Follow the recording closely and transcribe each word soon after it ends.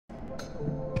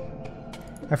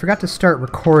I forgot to start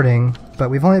recording, but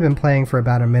we've only been playing for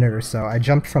about a minute or so. I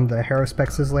jumped from the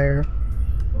Harrospex's lair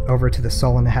over to the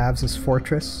Sullen Halves'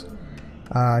 fortress.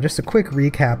 Just a quick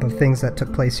recap of things that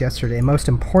took place yesterday. Most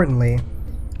importantly,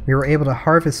 we were able to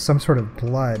harvest some sort of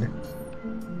blood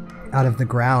out of the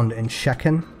ground in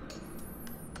Shekin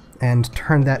and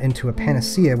turn that into a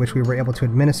panacea, which we were able to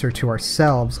administer to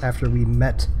ourselves after we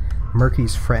met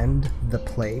Murky's friend, the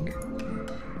Plague.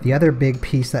 The other big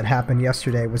piece that happened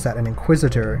yesterday was that an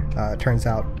Inquisitor, turns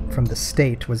out from the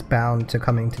state, was bound to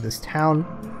coming to this town,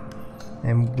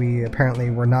 and we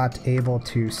apparently were not able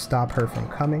to stop her from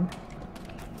coming.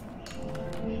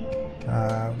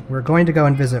 We're going to go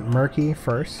and visit Murky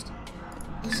first.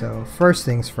 So first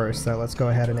things first, though, let's go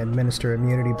ahead and administer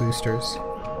immunity boosters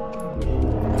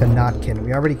to Notkin.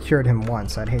 We already cured him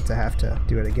once. I'd hate to have to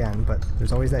do it again, but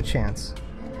there's always that chance.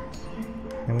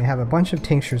 And we have a bunch of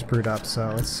tinctures brewed up,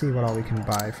 so let's see what all we can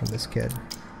buy from this kid.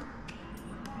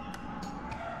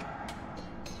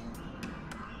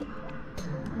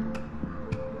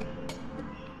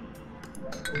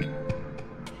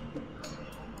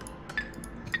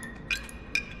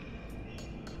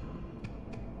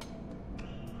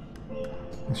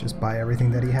 Let's just buy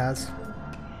everything that he has.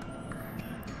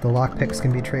 The lockpicks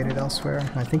can be traded elsewhere.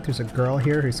 I think there's a girl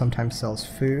here who sometimes sells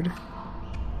food.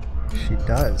 She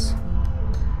does.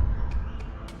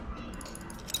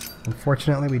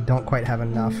 Unfortunately, we don't quite have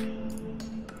enough.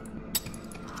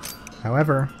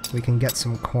 However, we can get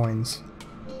some coins.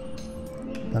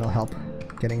 That'll help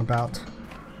getting about.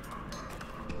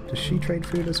 Does she trade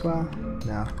food as well?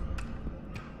 No.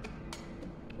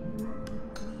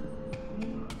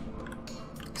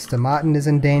 Stamatin is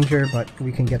in danger, but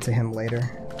we can get to him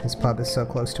later. His pub is so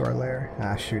close to our lair.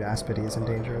 Ah, shoot, Aspity is in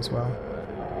danger as well.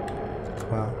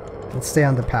 Well, let's stay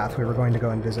on the path. We were going to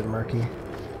go and visit Murky.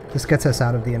 This gets us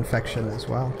out of the infection as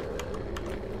well.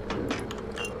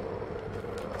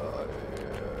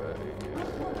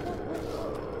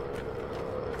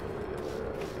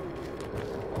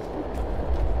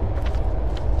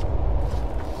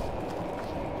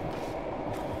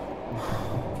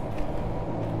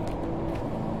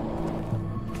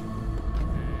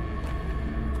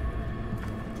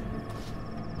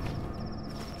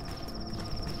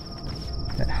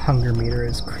 That hunger meter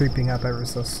is creeping up ever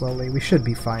so slowly. We should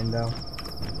be fine though.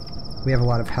 We have a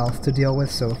lot of health to deal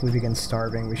with, so if we begin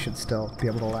starving, we should still be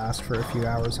able to last for a few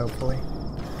hours, hopefully.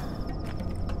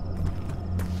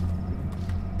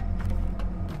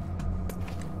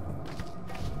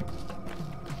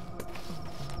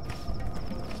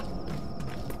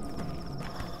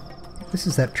 This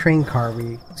is that train car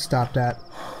we stopped at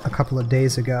a couple of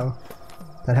days ago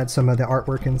that had some of the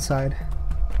artwork inside,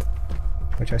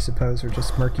 which I suppose are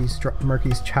just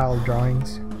Murky's child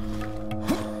drawings.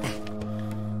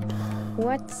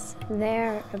 What's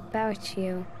there about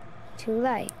you to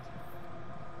like?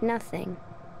 Nothing.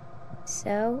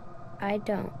 So I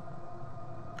don't.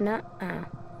 Nuh-uh.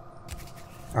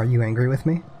 Are you angry with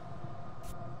me?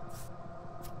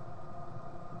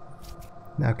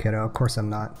 No, kiddo, of course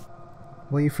I'm not.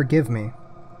 Will you forgive me?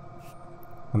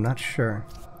 I'm not sure.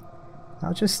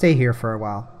 I'll just stay here for a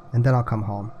while, and then I'll come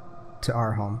home. To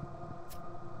our home.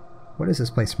 What is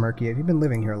this place, Murky? Have you been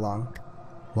living here long?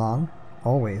 Long?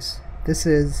 Always. This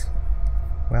is...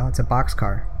 well, it's a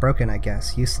boxcar. Broken, I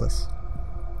guess. Useless.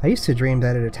 I used to dream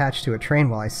that it attached to a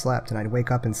train while I slept, and I'd wake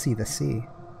up and see the sea.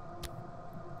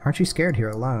 Aren't you scared here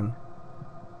alone?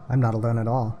 I'm not alone at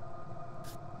all.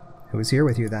 Who is here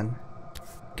with you, then?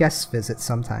 Guests visit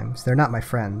sometimes. They're not my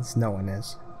friends. No one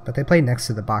is. But they play next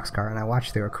to the boxcar, and I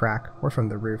watch through a crack, or from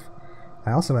the roof.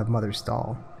 I also have Mother's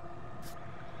doll.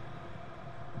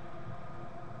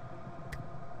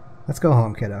 Let's go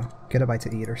home, kiddo. Get a bite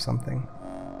to eat or something.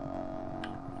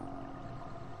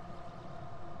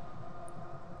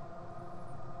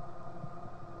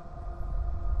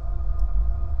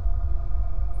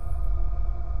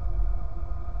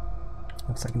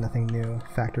 Looks like nothing new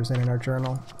factors in our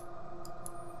journal.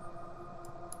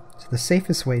 So the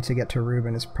safest way to get to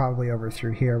Reuben is probably over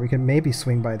through here. We could maybe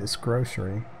swing by this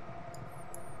grocery.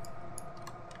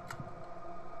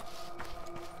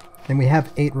 And we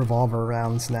have 8 revolver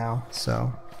rounds now,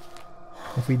 so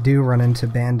if we do run into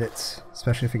bandits,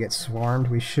 especially if we get swarmed,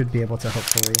 we should be able to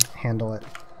hopefully handle it.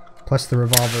 Plus the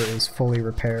revolver is fully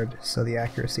repaired, so the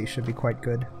accuracy should be quite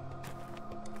good.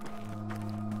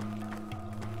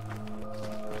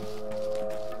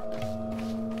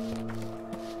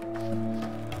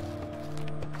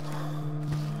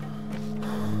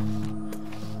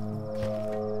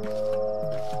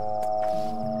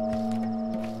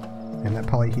 And that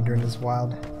polyhedron is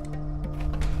wild.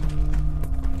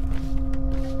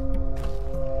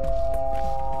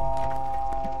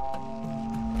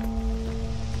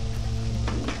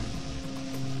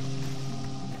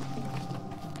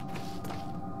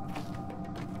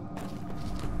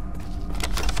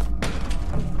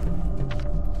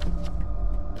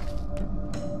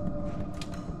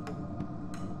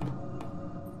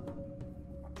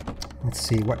 Let's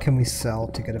see, what can we sell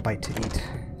to get a bite to eat?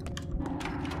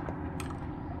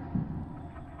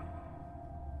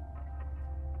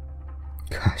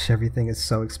 Gosh, everything is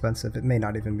so expensive. It may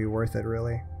not even be worth it,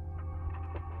 really.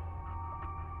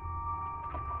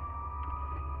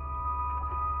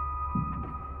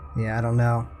 Yeah, I don't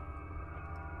know.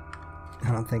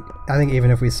 I think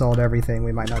even if we sold everything,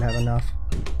 we might not have enough.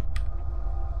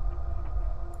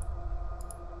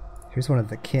 Here's one of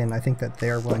the kin. I think that they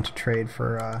are willing to trade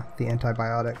for the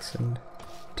antibiotics and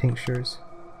tinctures.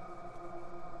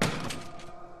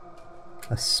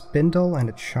 A spindle and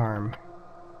a charm.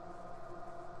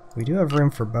 We do have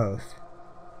room for both.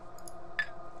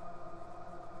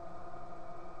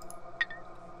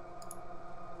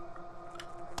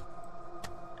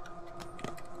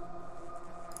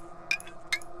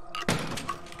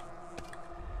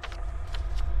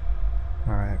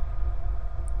 Alright.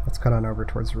 Let's cut on over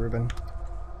towards Reuben.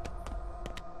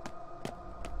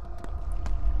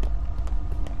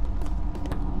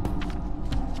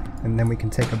 And then we can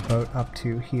take a boat up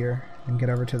to here and get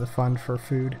over to the fund for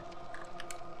food.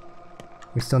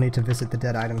 We still need to visit the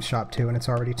dead items shop too, and it's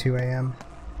already 2 a.m.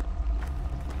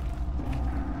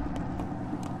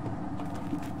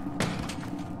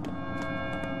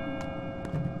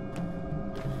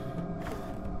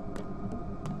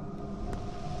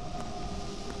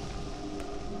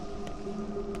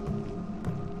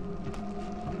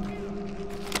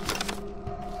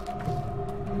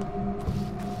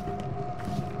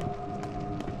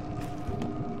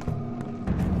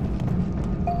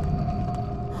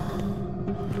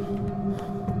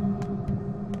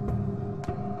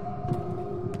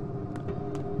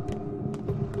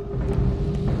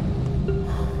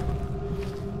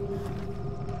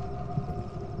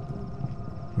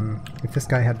 If this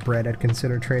guy had bread, I'd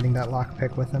consider trading that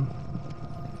lockpick with him.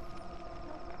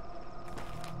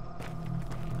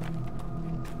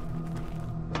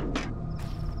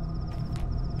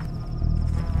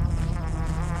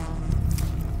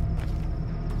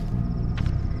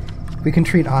 We can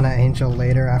treat Anna Angel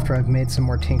later after I've made some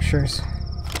more tinctures.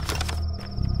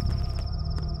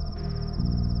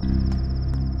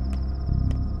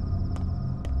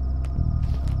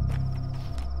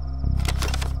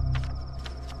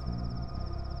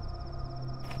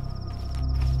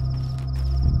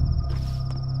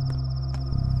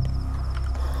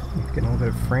 Getting a little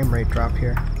bit of frame rate drop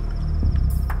here.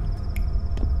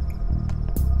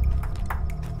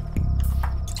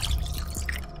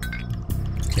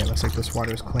 Okay, looks like this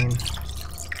water is clean.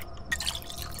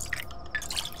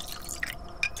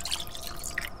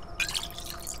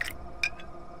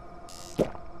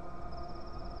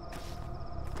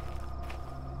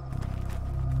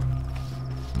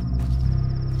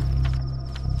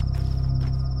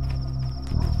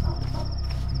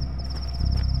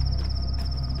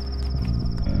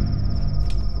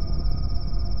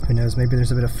 Who knows, maybe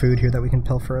there's a bit of food here that we can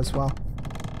pilfer as well.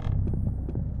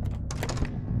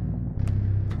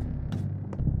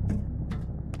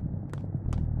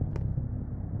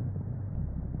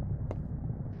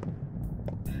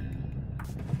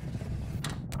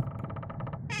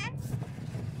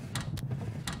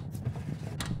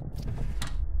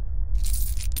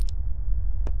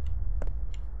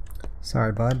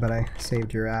 Sorry, bud, but I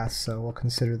saved your ass, so we'll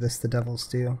consider this the devil's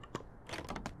due.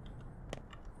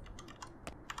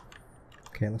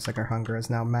 Okay, looks like our hunger is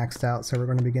now maxed out, so we're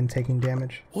going to begin taking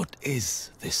damage. What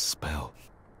is this spell?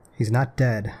 He's not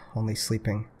dead, only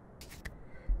sleeping.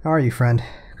 How are you, friend?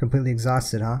 Completely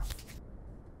exhausted, huh?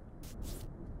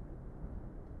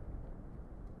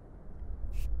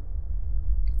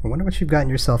 I wonder what you've gotten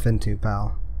yourself into,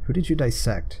 pal. Who did you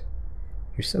dissect?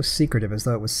 You're so secretive, as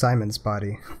though it was Simon's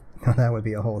body. Now that would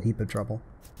be a whole heap of trouble.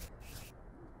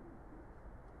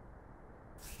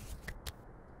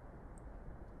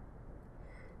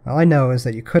 All I know is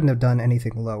that you couldn't have done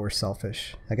anything low or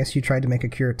selfish. I guess you tried to make a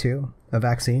cure too? A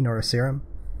vaccine or a serum?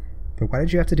 But why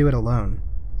did you have to do it alone?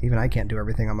 Even I can't do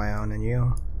everything on my own, and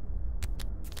you?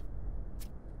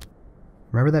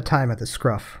 Remember that time at the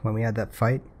Scruff, when we had that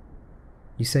fight?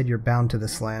 You said you're bound to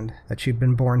this land, that you'd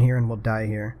been born here and will die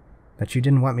here, that you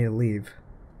didn't want me to leave.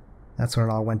 That's when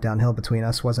it all went downhill between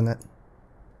us, wasn't it?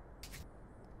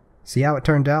 See how it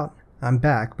turned out? I'm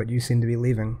back, but you seem to be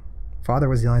leaving. Father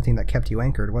was the only thing that kept you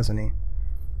anchored, wasn't he?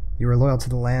 You were loyal to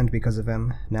the land because of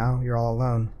him. Now you're all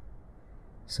alone.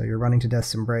 So you're running to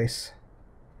death's embrace.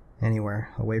 Anywhere,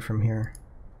 away from here.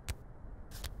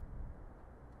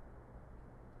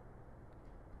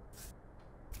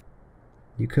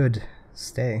 You could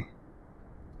stay.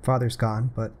 Father's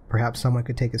gone, but perhaps someone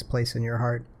could take his place in your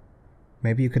heart.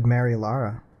 Maybe you could marry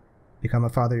Lara. Become a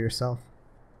father yourself.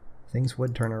 Things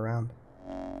would turn around.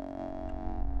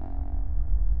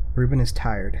 Ruben is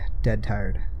tired. Dead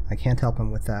tired. I can't help him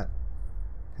with that.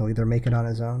 He'll either make it on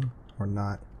his own or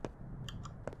not.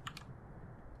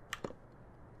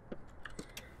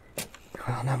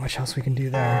 Well, not much else we can do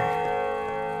there.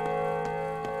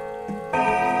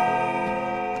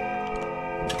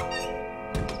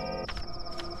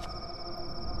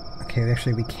 Okay,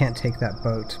 actually we can't take that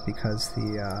boat because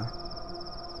the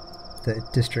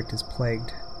district is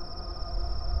plagued.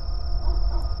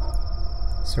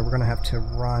 So we're gonna have to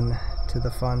run to the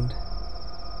fund.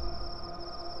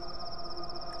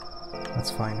 That's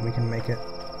fine, we can make it.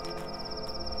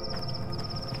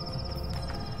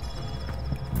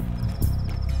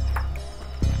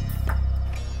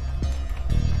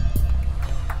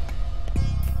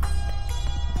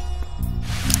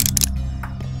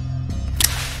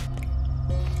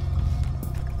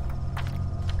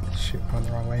 Shoot, going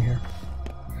the wrong way here.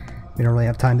 We don't really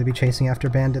have time to be chasing after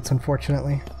bandits,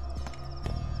 unfortunately.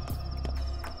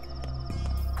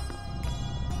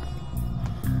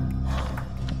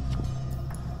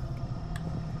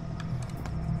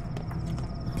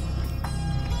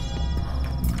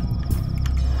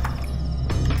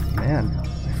 Man,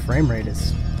 my frame rate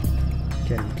is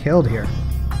getting killed here.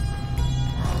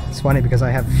 It's funny because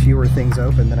I have fewer things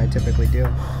open than I typically do.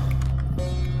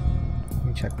 Let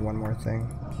me check one more thing.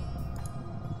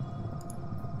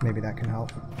 Maybe that can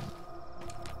help.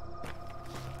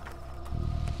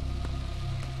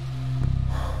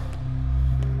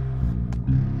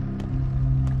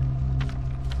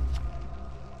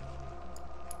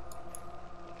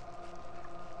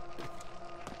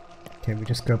 Okay, we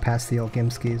just go past the old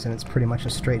Gimskis and it's pretty much a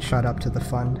straight shot up to the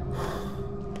fund.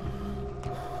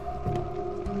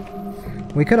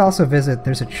 We could also visit,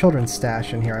 there's a children's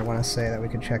stash in here I want to say that we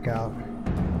could check out.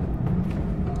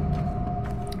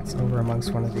 It's over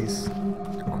amongst one of these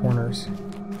corners.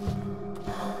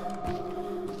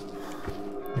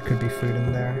 There could be food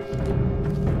in there.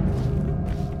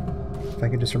 If I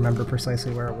could just remember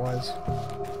precisely where it was.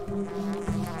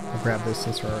 I'll grab this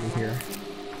since we're already here.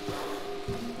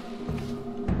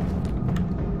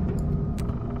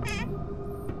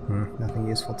 Nothing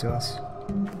useful to us.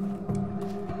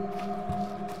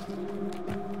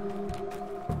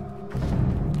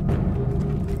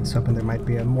 I was hoping there might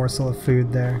be a morsel of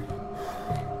food there.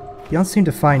 You don't seem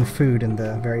to find food in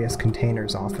the various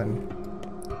containers often.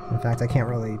 In fact, I can't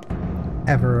really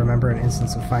ever remember an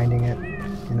instance of finding it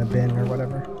in a bin or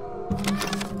whatever.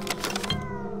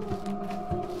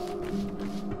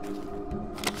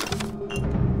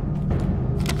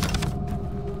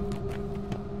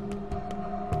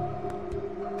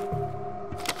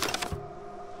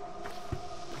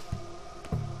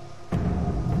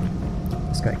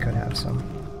 This guy could have some.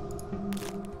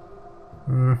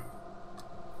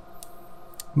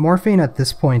 Morphine at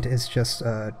this point is just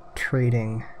a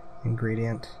trading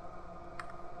ingredient.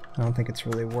 I don't think it's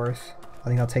really worth. I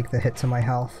think I'll take the hit to my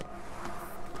health.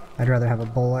 I'd rather have a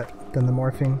bullet than the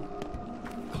morphine.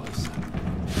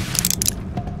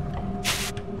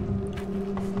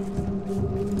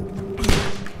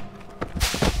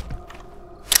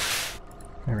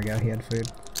 There we go, he had food.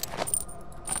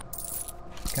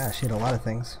 Gosh, he had a lot of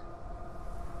things.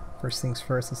 First things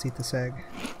first, let's eat this egg.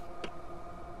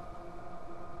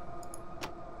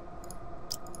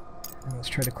 And let's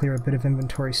try to clear a bit of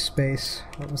inventory space.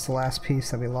 What was the last piece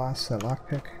that we lost? That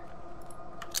lockpick?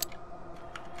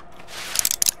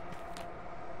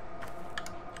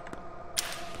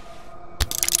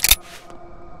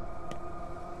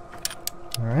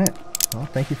 Alright. Well,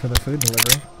 thank you for the food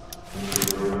delivery.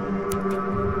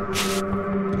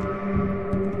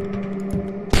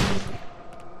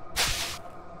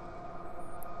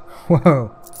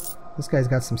 Whoa! This guy's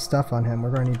got some stuff on him. We're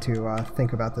going to need to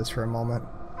think about this for a moment.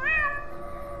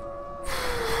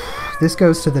 This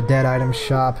goes to the dead items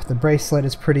shop. The bracelet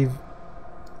is pretty...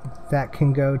 That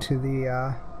can go to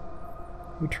the...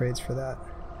 Who trades for that?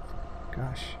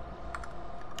 Gosh.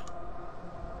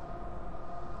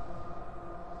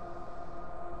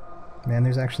 Man,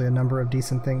 there's actually a number of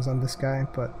decent things on this guy,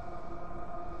 but...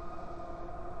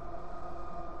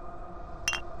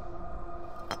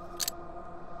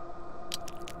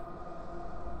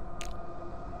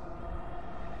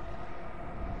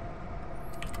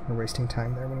 We're wasting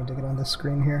time there. We need to get on this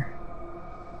screen here.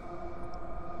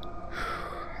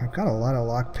 I've got a lot of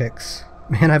lockpicks.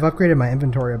 Man, I've upgraded my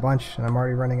inventory a bunch, and I'm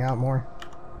already running out more.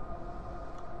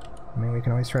 I mean, we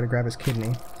can always try to grab his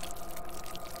kidney.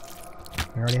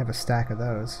 We already have a stack of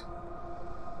those.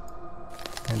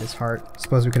 And his heart.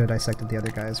 Suppose we could have dissected the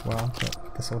other guy as well, but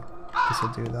this'll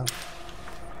do though.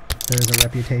 There's a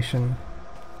reputation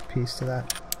piece to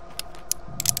that.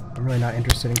 I'm really not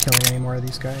interested in killing any more of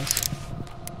these guys.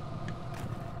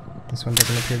 This one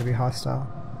doesn't appear to be hostile.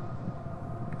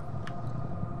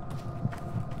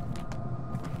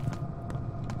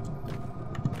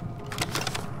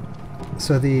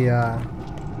 So the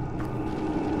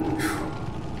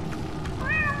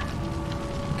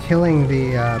killing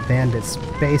the bandits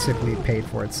basically paid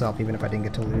for itself, even if I didn't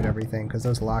get to loot everything, because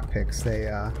those lockpicks,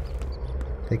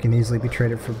 they can easily be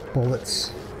traded for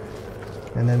bullets.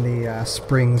 And then the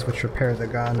springs which repair the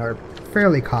gun are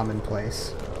fairly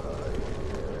commonplace.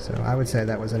 So I would say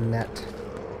that was a net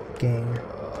gain,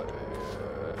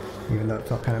 even though it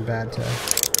felt kind of bad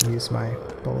to use my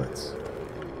bullets.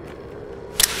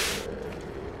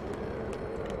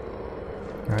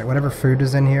 Alright, whatever food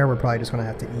is in here, we're probably just going to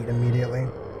have to eat immediately.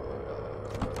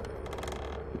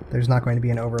 There's not going to be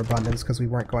an overabundance because we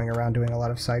weren't going around doing a lot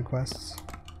of side quests.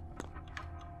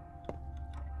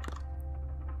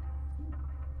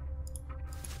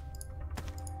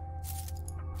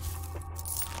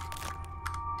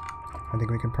 I think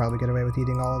we can probably get away with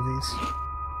eating all of these.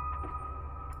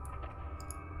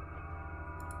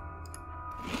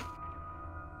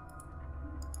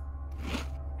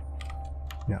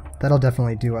 No, that'll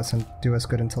definitely do us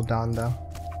good until dawn, though.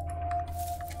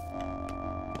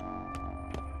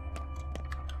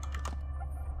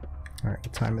 Alright,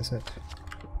 what time is it?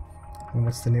 And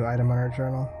what's the new item on our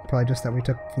journal? Probably just that we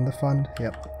took from the fund?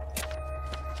 Yep.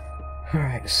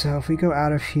 Alright, so if we go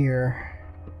out of here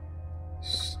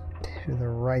to the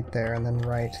right there and then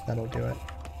right, that'll do it.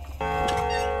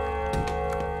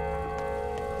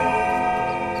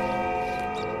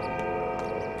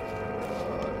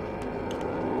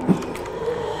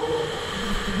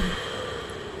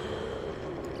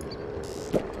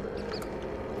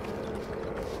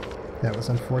 That was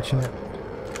unfortunate.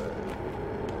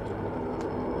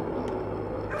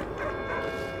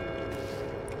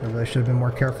 I really should have been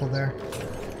more careful there.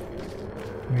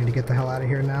 We need to get the hell out of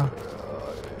here now.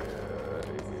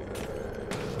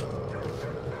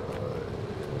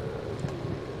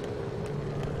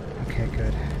 Okay,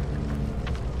 good.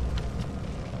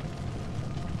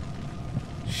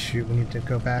 Shoot, we need to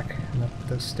go back and up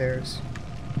those stairs.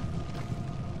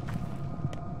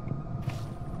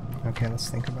 Okay, let's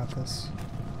think about this.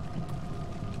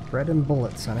 Bread and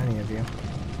bullets on any of you.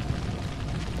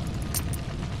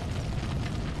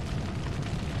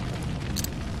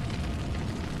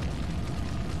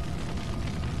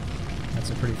 That's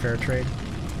a pretty fair trade.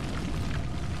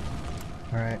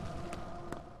 Alright.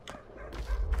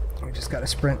 We just gotta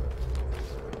sprint.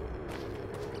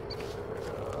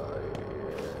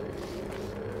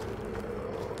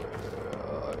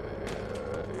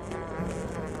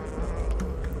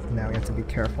 Now we have to be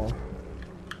careful.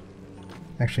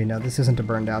 Actually, no, this isn't a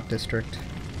burned out district.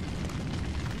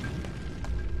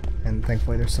 And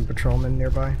thankfully there's some patrolmen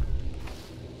nearby.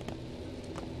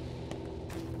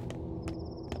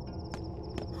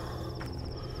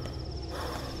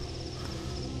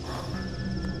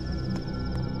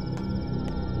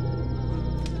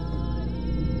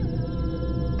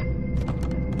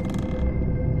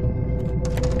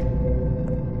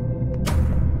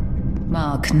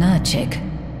 Pathologic.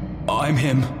 I'm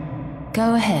him.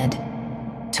 Go ahead.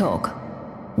 Talk.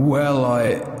 Well,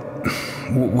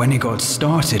 when it got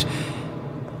started...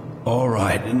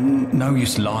 Alright, no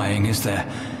use lying, is there?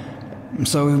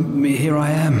 So here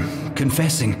I am,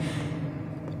 confessing.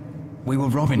 We were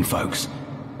robbing folks.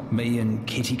 Me and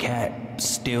Kitty Cat,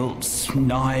 stilts,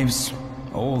 knives,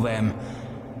 all them.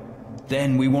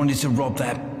 Then we wanted to rob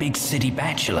that big city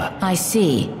bachelor. I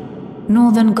see.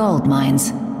 Northern gold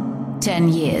mines. 10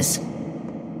 years.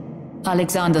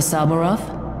 Alexander Saburov?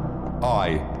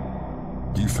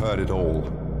 You've heard it all.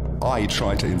 I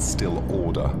try to instill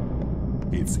order.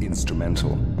 It's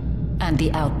instrumental. And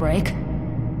the outbreak?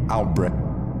 Outbreaks,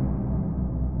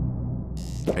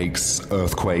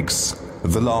 earthquakes,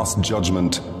 the last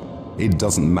judgment. It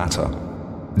doesn't matter.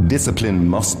 Discipline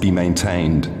must be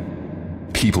maintained.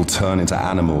 People turn into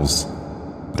animals.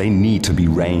 They need to be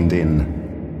reined in.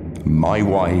 My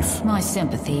wife... My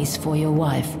sympathies for your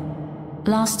wife.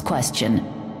 Last question.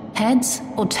 Heads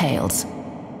or tails?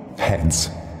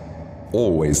 Heads.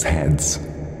 Always heads.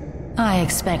 I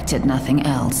expected nothing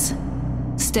else.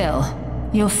 Still,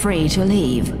 you're free to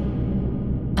leave.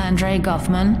 Andrei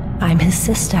Goffman? I'm his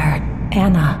sister,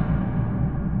 Anna.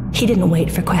 He didn't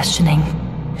wait for questioning.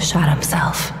 Shot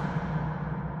himself.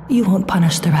 You won't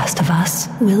punish the rest of us,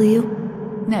 will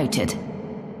you? Noted.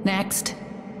 Next.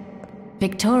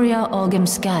 Victoria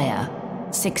Olgimskaya,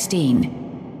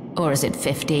 16. Or is it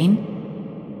 15?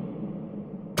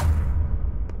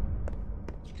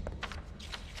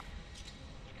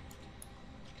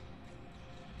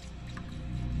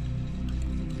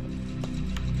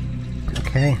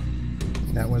 Okay.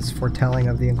 That was was foretelling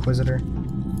of the Inquisitor.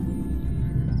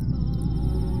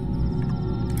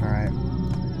 Alright.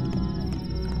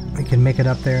 We can make it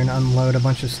up there and unload a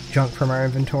bunch of junk from our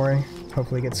inventory.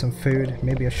 Hopefully get some food,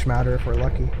 maybe a schmouder if we're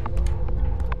lucky.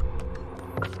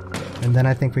 And then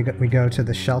I think we go to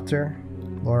the shelter,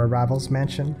 Laura Ravel's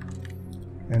mansion,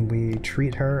 and we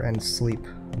treat her and sleep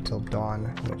until dawn,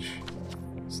 which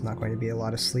is not going to be a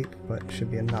lot of sleep, but should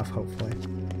be enough, hopefully.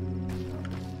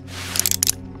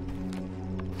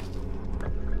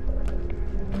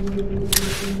 I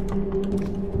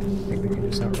think we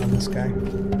can just outrun this guy.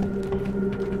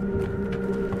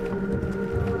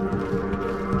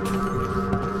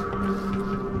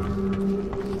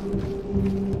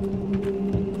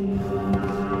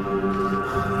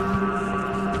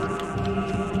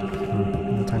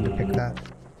 No time to pick that.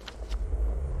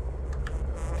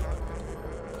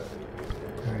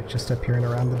 Alright, just up here and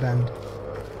around the bend.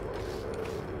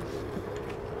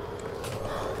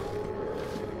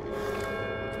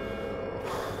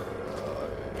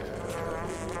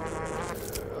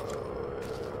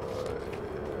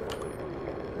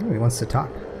 He wants to talk.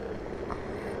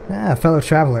 Ah, fellow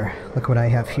traveler, look what I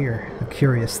have here. A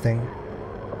curious thing.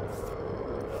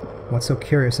 What's so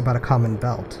curious about a common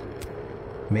belt?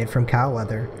 Made from cow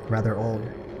leather, rather old.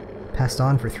 Passed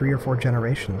on for 3 or 4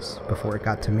 generations before it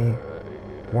got to me.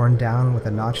 Worn down with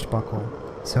a notched buckle.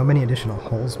 So many additional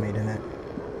holes made in it.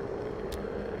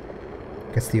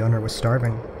 Guess the owner was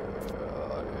starving.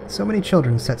 So many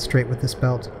children set straight with this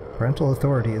belt. Parental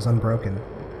authority is unbroken.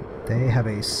 They have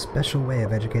a special way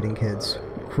of educating kids.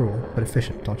 Cruel, but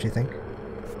efficient, don't you think?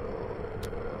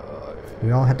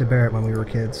 We all had to bear it when we were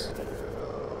kids.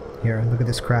 Here, look at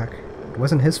this crack. It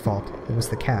wasn't his fault, it was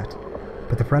the cat.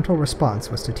 But the parental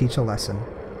response was to teach a lesson.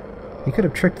 He could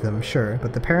have tricked them, sure,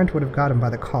 but the parent would have got him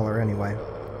by the collar anyway.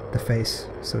 The face,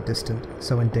 so distant,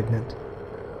 so indignant.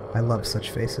 I love such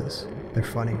faces. They're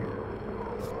funny.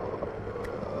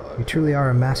 You truly are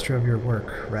a master of your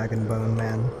work, Rag and Bone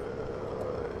Man.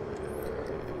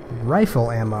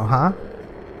 Rifle ammo, huh?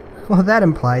 Well, that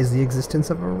implies the existence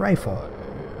of a rifle.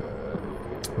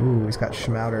 Ooh, he's got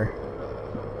schmouder.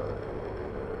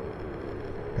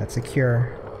 That's a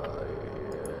cure.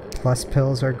 Plus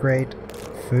pills are great.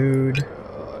 Food.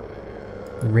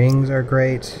 Rings are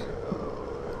great.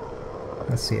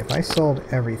 Let's see, if I sold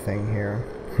everything here.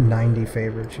 90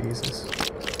 favor, Jesus.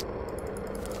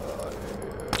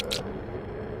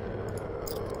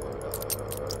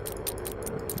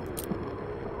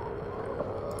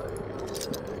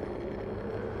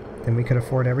 Then we could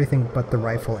afford everything but the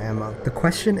rifle ammo. The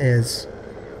question is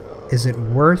it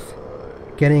worth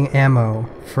getting ammo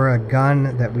for a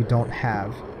gun that we don't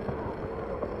have?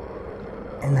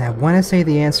 And I want to say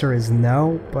the answer is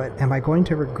no, but am I going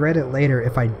to regret it later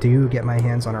if I do get my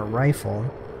hands on a rifle?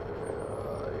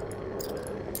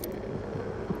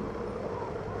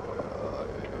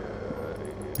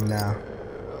 No.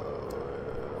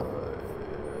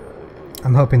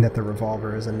 I'm hoping that the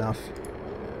revolver is enough.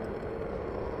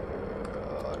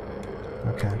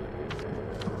 Okay.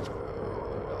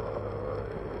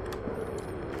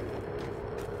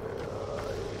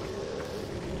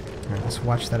 Alright, let's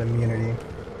watch that immunity.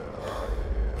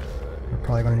 We're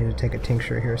probably going to need to take a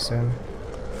tincture here soon.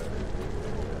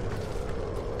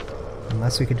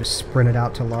 Unless we could just sprint it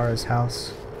out to Lara's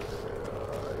house.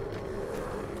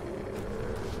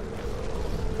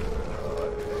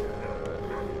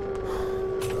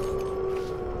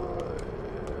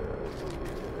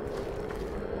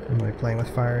 I'm really playing with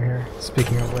fire here.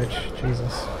 Speaking of which,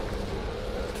 Jesus.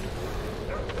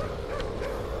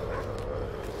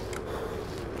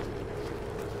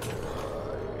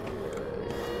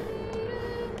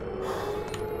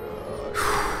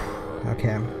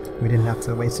 Okay, we didn't have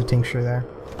to waste a tincture there.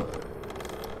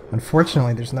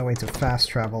 Unfortunately, there's no way to fast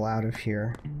travel out of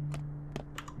here.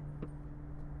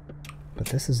 But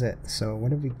this is it. So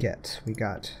what did we get? We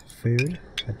got food.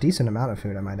 A decent amount of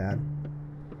food, I might add.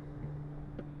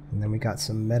 And then we got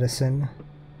some medicine.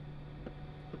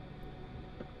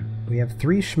 We have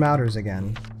 3 schmouters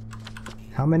again.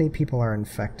 How many people are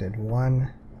infected?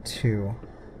 1, 2.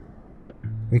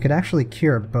 We could actually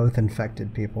cure both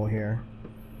infected people here.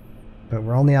 But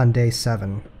we're only on day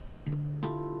 7.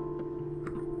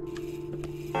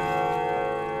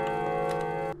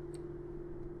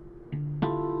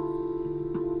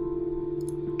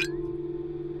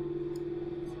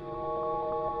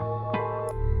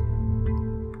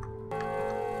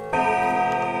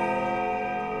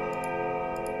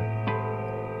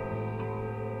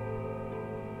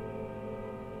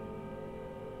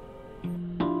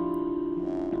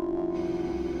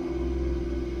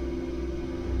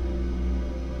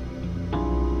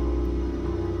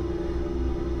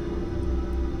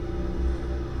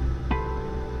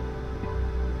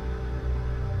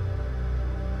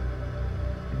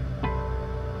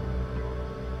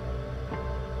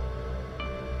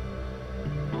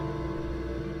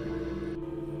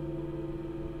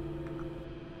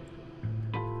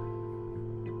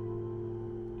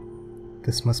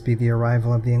 This must be the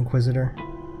arrival of the Inquisitor.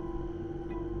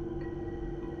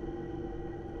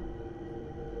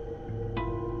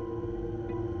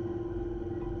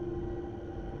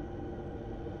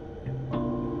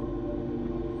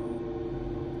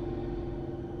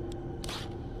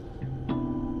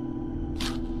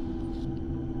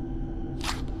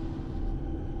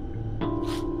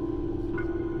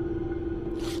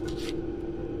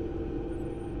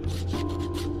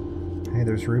 Hey,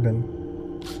 there's Reuben.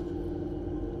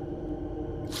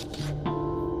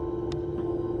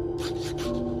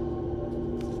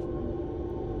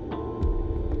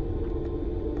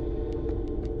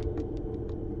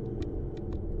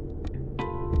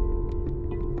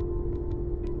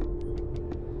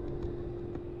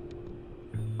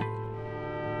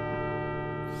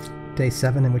 Day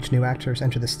 7, in which new actors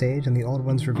enter the stage and the old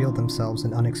ones reveal themselves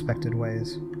in unexpected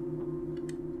ways.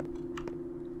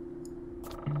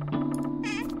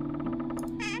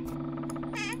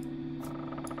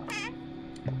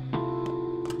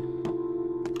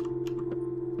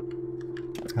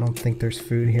 I don't think there's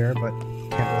food here, but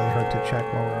can't really hurt to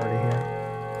check while we're already here.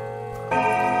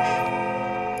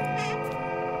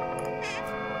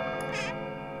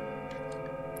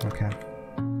 Okay.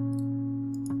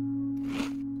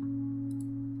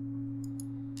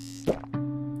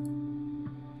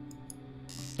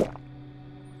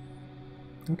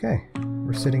 Okay,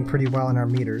 we're sitting pretty well in our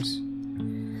meters.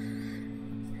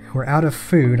 We're out of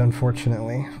food,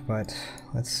 unfortunately, but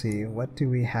let's see, what do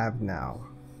we have now?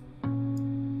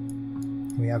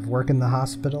 We have work in the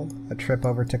hospital, a trip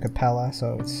over to Capella,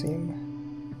 so it would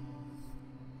seem.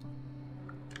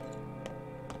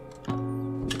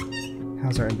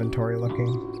 How's our inventory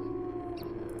looking?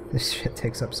 This shit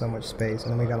takes up so much space,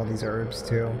 and then we got all these herbs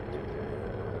too.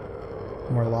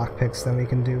 More lockpicks than we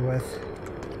can do with.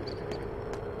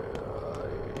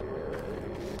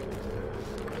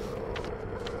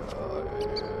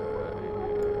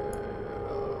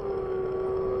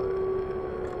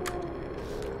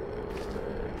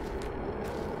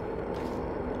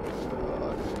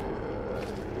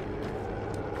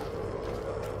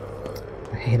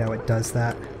 I hate how it does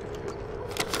that.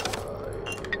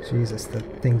 Jesus, the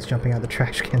things jumping out of the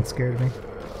trash can scared me.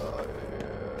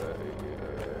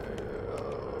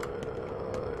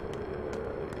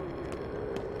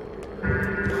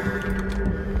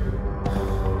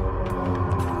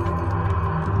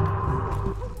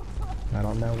 I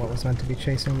don't know what was meant to be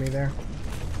chasing me there.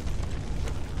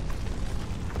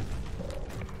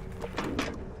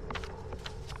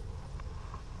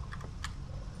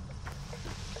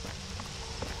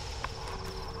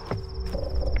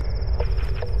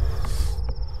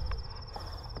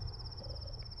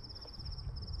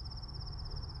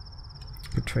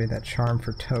 Could trade that charm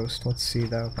for toast. Let's see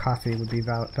though. Coffee would be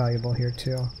valuable here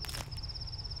too.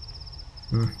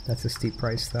 That's a steep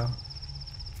price though.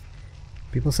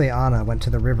 People say Anna went to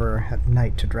the river at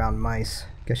night to drown mice.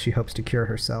 Guess she hopes to cure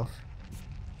herself.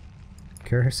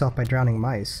 Cure herself by drowning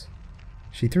mice?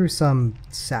 She threw some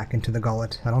sack into the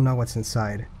gullet. I don't know what's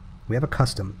inside. We have a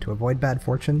custom. To avoid bad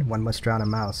fortune, one must drown a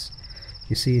mouse.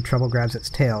 You see, trouble grabs its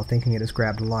tail, thinking it has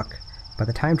grabbed luck. By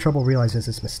the time trouble realizes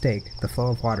its mistake, the flow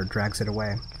of water drags it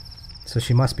away. So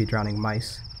she must be drowning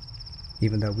mice,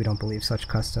 even though we don't believe such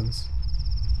customs.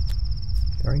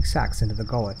 Throwing sacks into the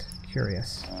gullet.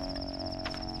 Curious.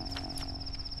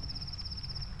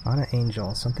 Anna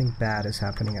Angel, something bad is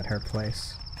happening at her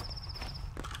place.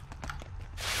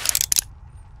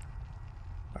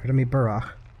 Artemy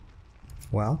Burach.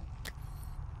 Well?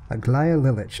 Aglaya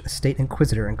Lilich, a state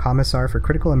inquisitor and commissar for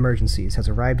critical emergencies, has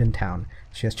arrived in town.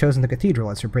 She has chosen the cathedral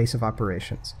as her base of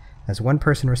operations. As one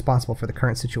person responsible for the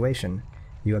current situation,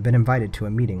 you have been invited to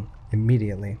a meeting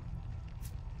immediately.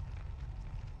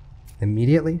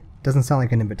 Immediately? Doesn't sound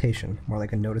like an invitation, more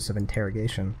like a notice of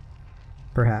interrogation.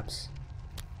 Perhaps.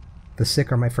 The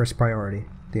sick are my first priority.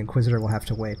 The Inquisitor will have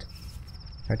to wait.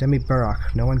 Artemy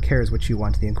Burach, no one cares what you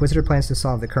want. The Inquisitor plans to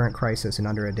solve the current crisis in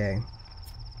under a day.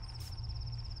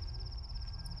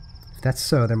 If that's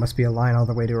so, there must be a line all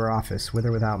the way to her office, with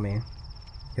or without me.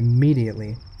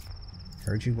 Immediately.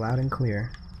 Heard you loud and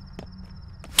clear.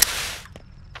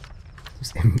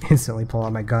 Just instantly pull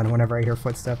out my gun whenever I hear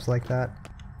footsteps like that.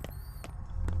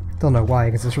 Don't know why,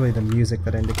 because it's really the music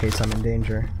that indicates I'm in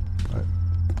danger. But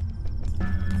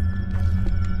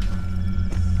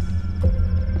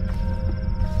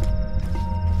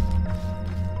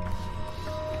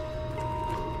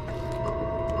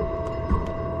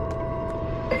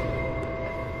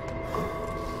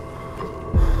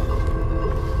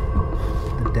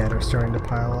the dead are starting to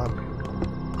pile up.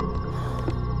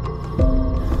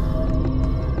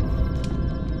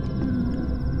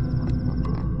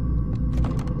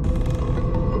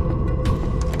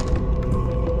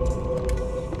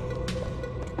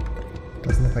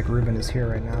 Doesn't look like Ruben is here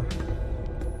right now.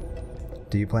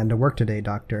 Do you plan to work today,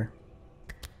 Doctor?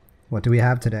 What do we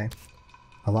have today?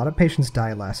 A lot of patients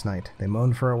died last night. They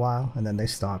moaned for a while, and then they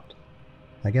stopped.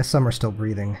 I guess some are still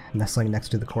breathing, nestling next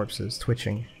to the corpses,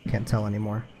 twitching. Can't tell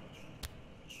anymore.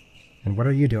 And what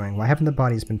are you doing? Why haven't the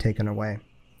bodies been taken away?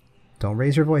 Don't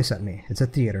raise your voice at me. It's a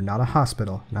theater, not a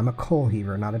hospital, and I'm a coal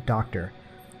heaver, not a doctor.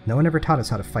 No one ever taught us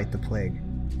how to fight the plague.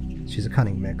 She's a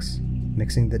cunning mix.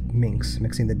 Mixing the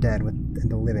dead and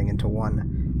the living into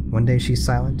one. One day she's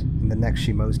silent, and the next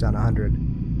she mows down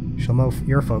 100. She'll mow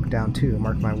your folk down too,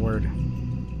 mark my word.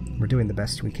 We're doing the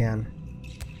best we can.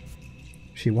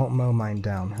 She won't mow mine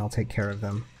down. I'll take care of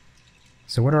them.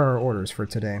 So what are our orders for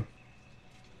today?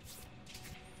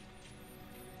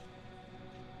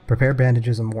 Prepare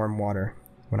bandages and warm water.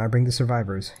 When I bring the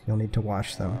survivors, you'll need to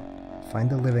wash them. Find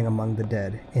the living among the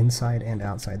dead, inside and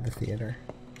outside the theater.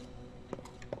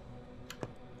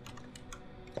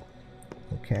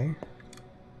 Okay.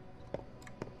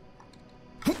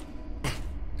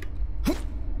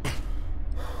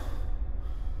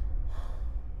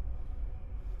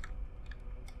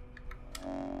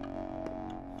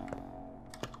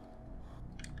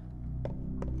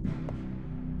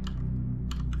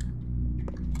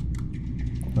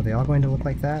 Are they all going to look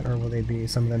like that, or will they be,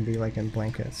 some of them be like in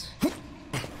blankets?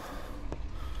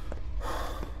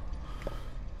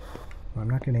 I'm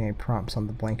not getting any prompts on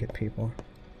the blanket people.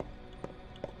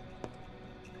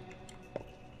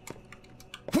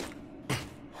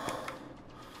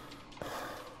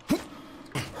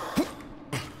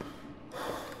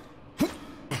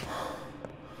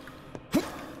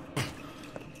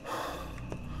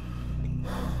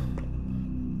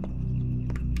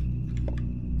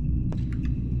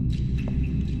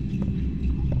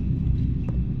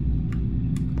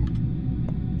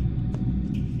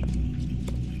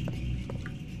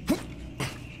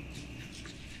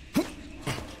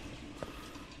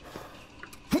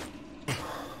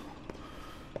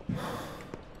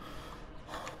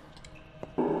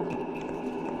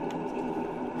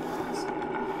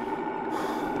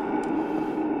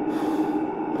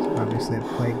 Obviously a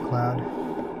plague cloud.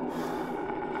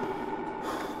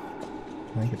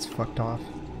 I think it's fucked off.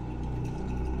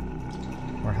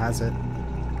 Or has it?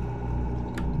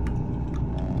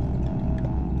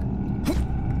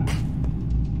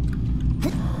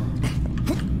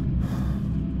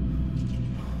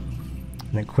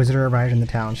 An Inquisitor arrived in the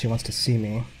town. She wants to see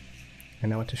me. I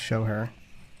know what to show her.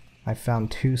 I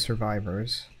found 2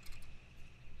 survivors.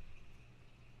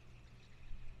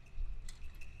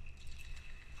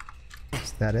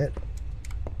 Is that it?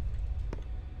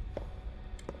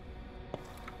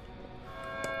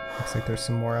 Looks like there's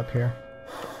some more up here.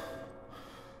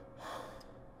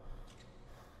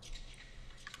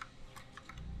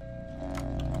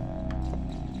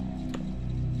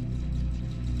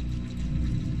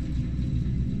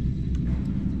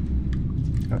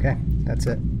 Okay, that's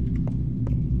it.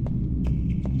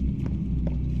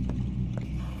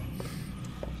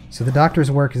 So the doctor's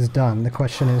work is done. The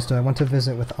question is, do I want to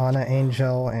visit with Anna,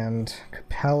 Angel, and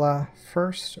Capella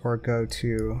first, or go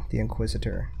to the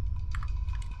Inquisitor?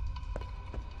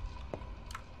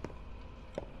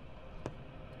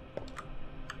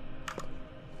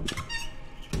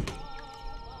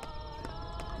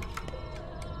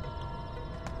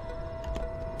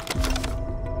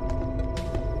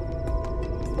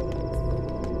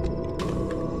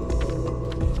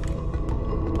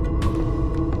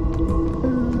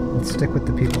 Stick with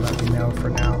the people that we know for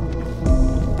now.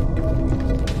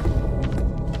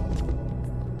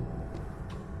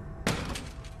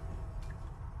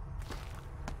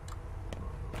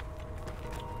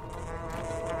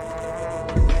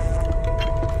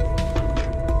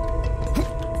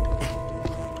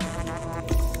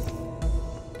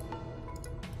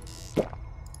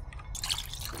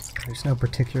 There's no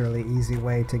particularly easy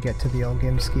way to get to the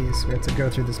Olgimskis. We have to go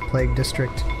through this plague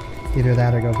district. Either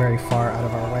that or go very far out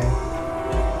of our way.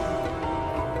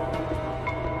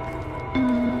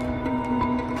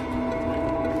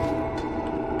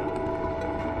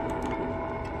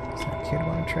 Does that kid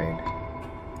want to trade?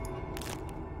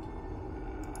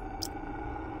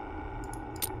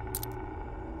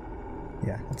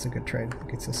 Yeah, that's a good trade.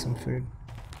 Gets us some food.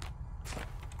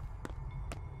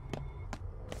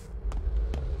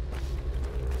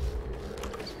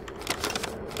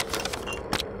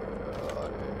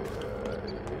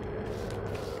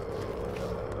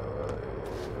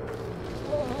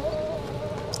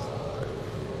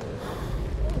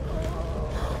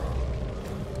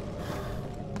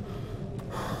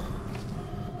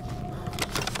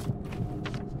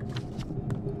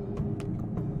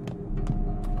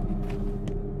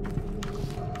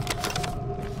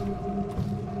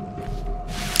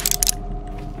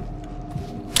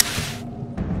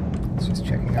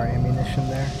 Keeping our ammunition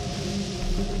there.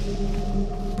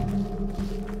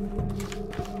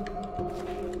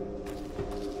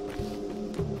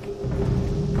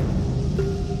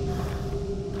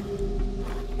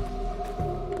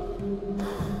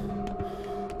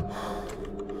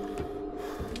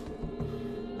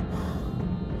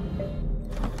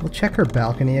 We'll check her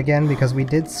balcony again, because we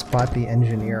did spot the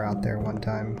engineer out there one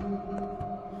time.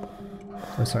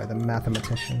 Oh, sorry, the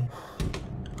mathematician.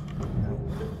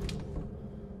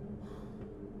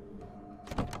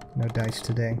 No dice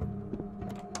today.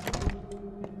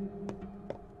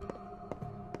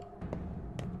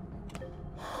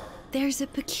 There's a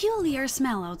peculiar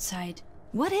smell outside.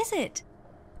 What is it?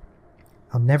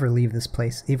 I'll never leave this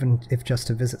place, even if just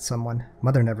to visit someone.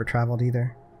 Mother never traveled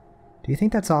either. Do you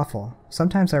think that's awful?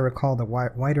 Sometimes I recall the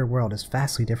wider world is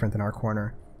vastly different than our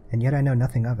corner, and yet I know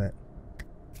nothing of it.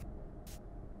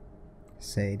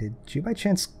 Say, did you by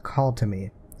chance call to me?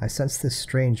 I sensed this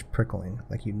strange prickling,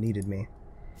 like you needed me.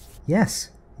 Yes,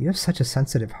 you have such a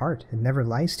sensitive heart. It never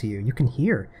lies to you. You can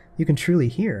hear. You can truly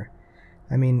hear.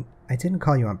 I mean, I didn't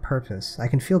call you on purpose. I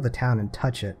can feel the town and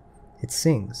touch it. It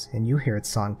sings, and you hear its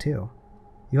song too.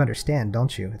 You understand,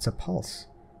 don't you? It's a pulse.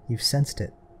 You've sensed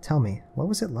it. Tell me, what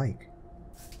was it like?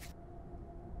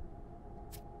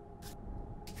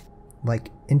 Like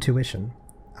intuition.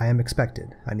 I am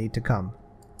expected. I need to come.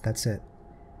 That's it.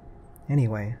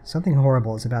 Anyway, something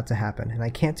horrible is about to happen, and I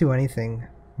can't do anything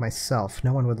myself.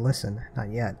 No one would listen.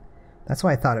 Not yet. That's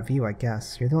why I thought of you, I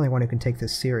guess. You're the only one who can take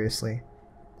this seriously.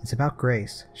 It's about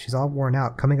Grace. She's all worn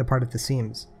out, coming apart at the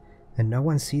seams. And no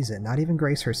one sees it, not even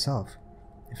Grace herself.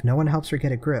 If no one helps her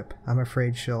get a grip, I'm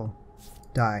afraid she'll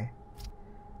die.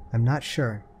 I'm not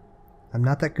sure. I'm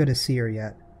not that good a seer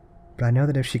yet. But I know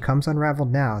that if she comes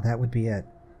unraveled now, that would be it.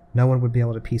 No one would be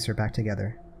able to piece her back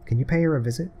together. Can you pay her a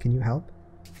visit? Can you help?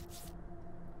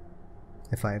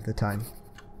 If I have the time.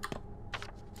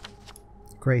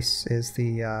 Grace is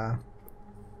the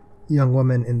young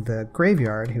woman in the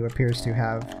graveyard who appears to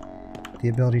have the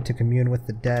ability to commune with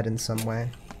the dead in some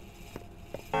way.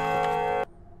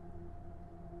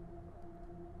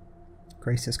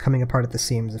 Grace is coming apart at the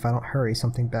seams. If I don't hurry,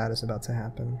 something bad is about to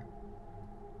happen.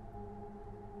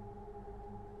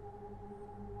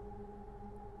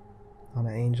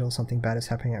 Anna Angel, something bad is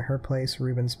happening at her place.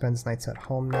 Ruben spends nights at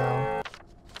home now.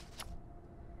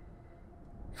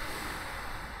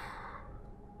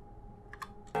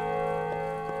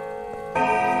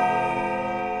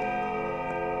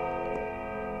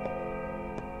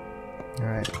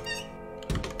 Alright.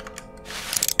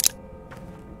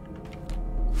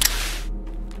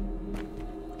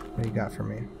 What do you got for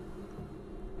me?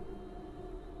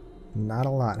 Not a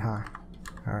lot, huh?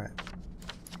 Alright.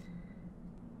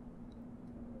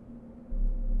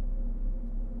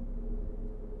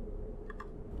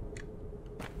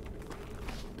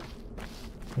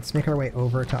 Let's make our way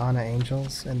over to Anna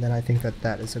Angel's, and then I think that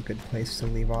that is a good place to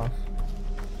leave off.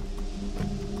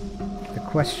 The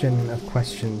question of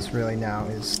questions really now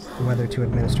is whether to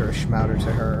administer a Schmauder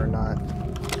to her or not.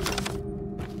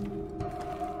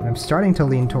 And I'm starting to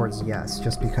lean towards yes,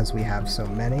 just because we have so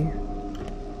many.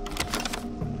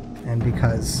 And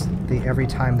because every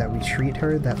time that we treat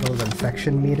her, that little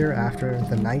infection meter after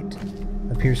the night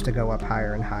appears to go up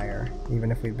higher and higher,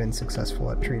 even if we've been successful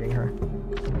at treating her.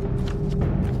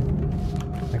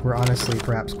 Like, we're honestly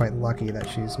perhaps quite lucky that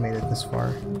she's made it this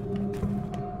far.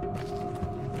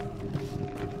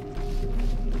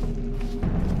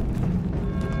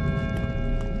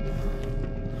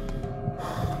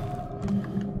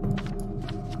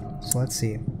 So let's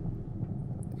see.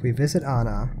 If we visit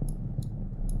Anna,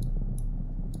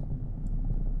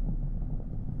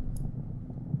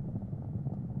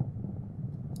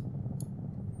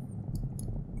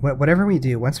 whatever we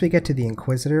do, once we get to the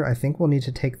Inquisitor, I think we'll need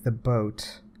to take the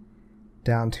boat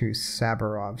down to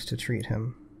Sabarov's to treat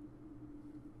him.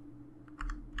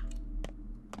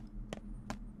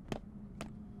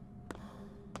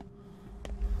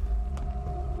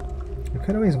 We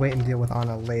could always wait and deal with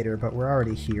Anna later, but we're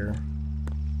already here.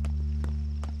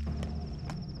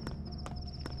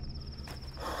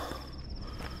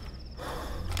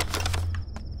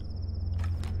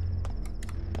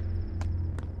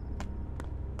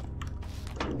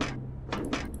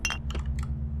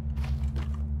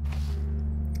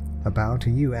 A bow to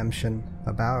you, Emshin.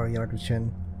 A bow,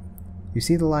 Yargachin. You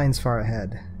see the lines far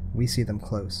ahead. We see them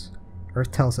close.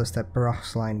 Earth tells us that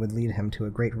Baruch's line would lead him to a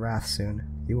great wrath soon.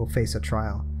 You will face a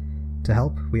trial. To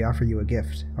help, we offer you a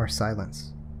gift, our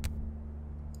silence.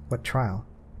 What trial?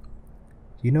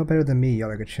 You know better than me,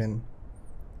 Yargachin.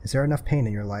 Is there enough pain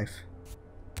in your life?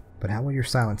 But how will your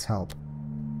silence help?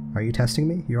 Are you testing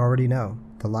me? You already know.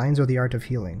 The lines are the art of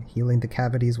healing, healing the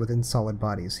cavities within solid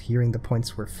bodies, hearing the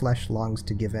points where flesh longs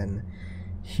to give in,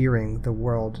 hearing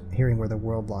where the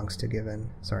world longs to give in.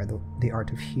 Sorry, the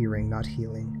art of hearing, not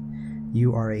healing.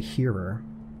 You are a hearer.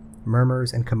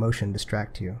 Murmurs and commotion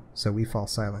distract you, so we fall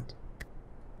silent.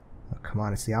 Oh, come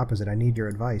on, it's the opposite. I need your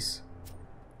advice.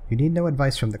 You need no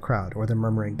advice from the crowd or the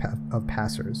murmuring of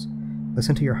passers.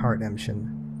 Listen to your heart,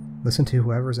 Emshin. Listen to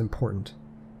whoever is important.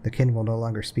 The kin will no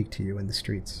longer speak to you in the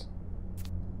streets.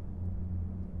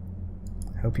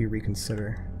 I hope you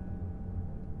reconsider.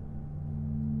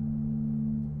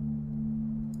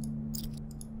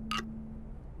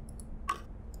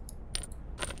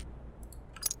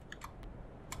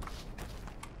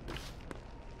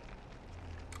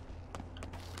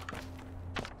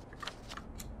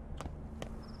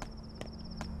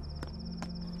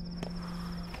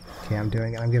 Okay, I'm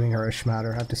doing it. I'm giving her a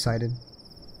schmatter. I've decided.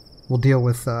 We'll deal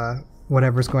with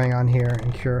whatever's going on here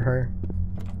and cure her.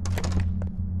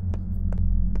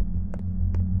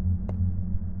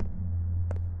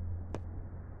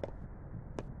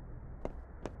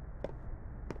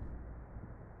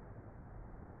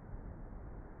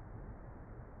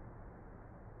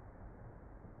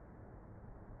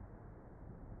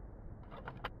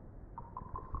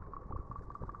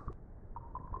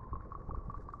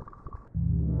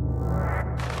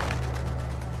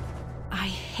 I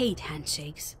hate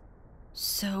handshakes.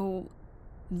 So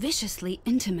viciously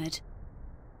intimate.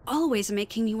 Always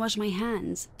making me wash my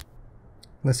hands.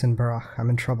 Listen, Barach, I'm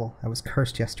in trouble. I was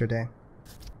cursed yesterday.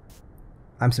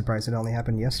 I'm surprised it only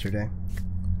happened yesterday.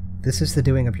 This is the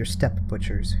doing of your step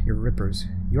butchers, your rippers.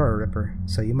 You're a ripper,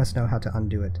 so you must know how to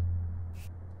undo it.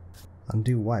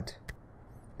 Undo what?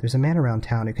 There's a man around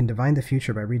town who can divine the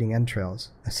future by reading entrails,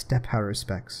 a step how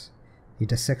respects. He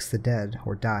dissects the dead,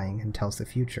 or dying, and tells the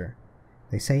future.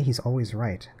 They say he's always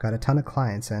right, got a ton of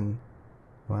clients, and,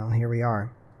 well, here we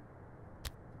are.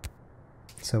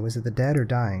 So is it the dead or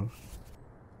dying?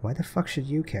 Why the fuck should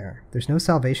you care? There's no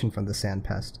salvation from the sand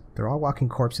pest. They're all walking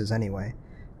corpses anyway.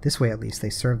 This way, at least, they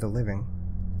serve the living.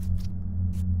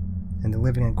 And the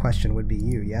living in question would be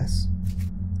you, yes?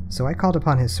 So I called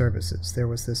upon his services. There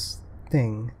was this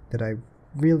thing that I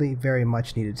really very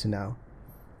much needed to know.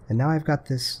 And now I've got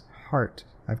this heart.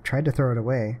 I've tried to throw it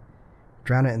away.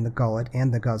 Drown it in the gullet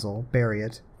and the guzzle, bury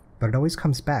it, but it always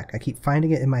comes back. I keep finding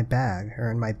it in my bag,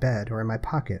 or in my bed, or in my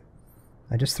pocket.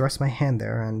 I just thrust my hand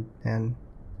there, and...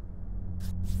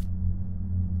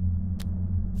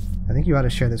 I think you ought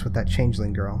to share this with that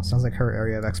changeling girl. Sounds like her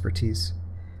area of expertise.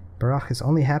 Barach, has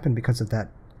only happened because of that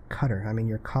cutter, I mean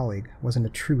your colleague, wasn't a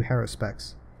true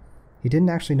Haruspex. He didn't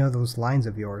actually know those lines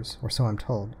of yours, or so I'm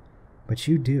told. But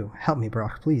you do. Help me,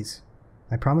 Barach, please.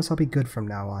 I promise I'll be good from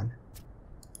now on.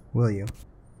 Will you?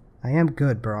 I am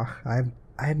good, Barach.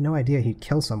 I had no idea he'd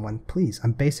kill someone. Please,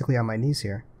 I'm basically on my knees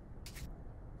here.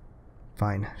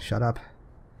 Fine, shut up.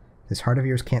 This heart of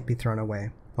yours can't be thrown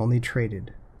away. Only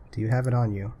traded. Do you have it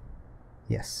on you?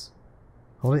 Yes.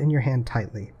 Hold it in your hand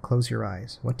tightly. Close your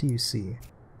eyes. What do you see?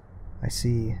 I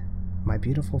see my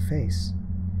beautiful face.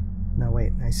 No,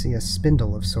 wait. I see a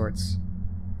spindle of sorts.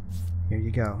 Here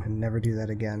you go, and never do that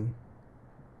again.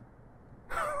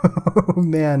 Oh,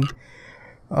 man.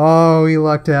 Oh, we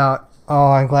lucked out.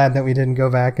 Oh, I'm glad that we didn't go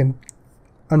back and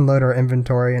unload our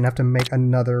inventory and have to make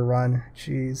another run.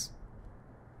 Jeez.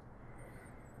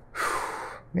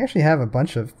 We actually have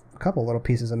a couple little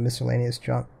pieces of miscellaneous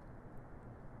junk.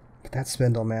 But that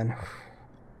spindle, man.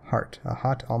 Heart. A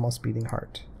hot, almost beating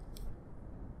heart.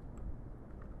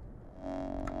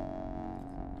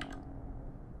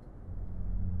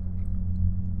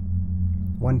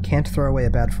 One can't throw away a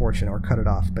bad fortune or cut it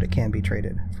off, but it can be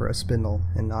traded for a spindle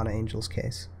in Anna Angel's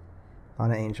case.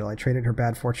 Anna Angel, I traded her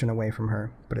bad fortune away from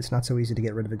her, but it's not so easy to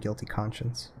get rid of a guilty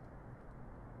conscience.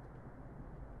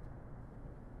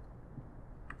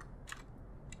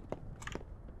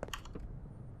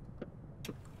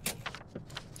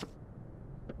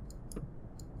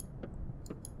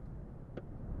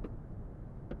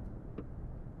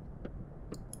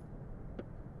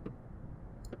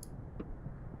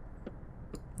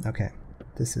 Okay,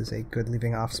 this is a good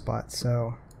leaving off spot,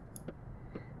 so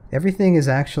everything is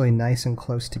actually nice and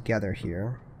close together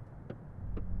here.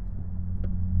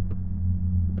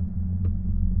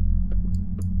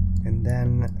 And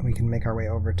then we can make our way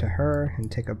over to her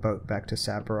and take a boat back to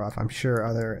Saparov. I'm sure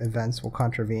other events will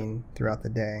contravene throughout the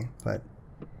day, but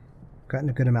gotten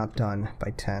a good amount done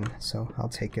by 10, so I'll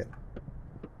take it.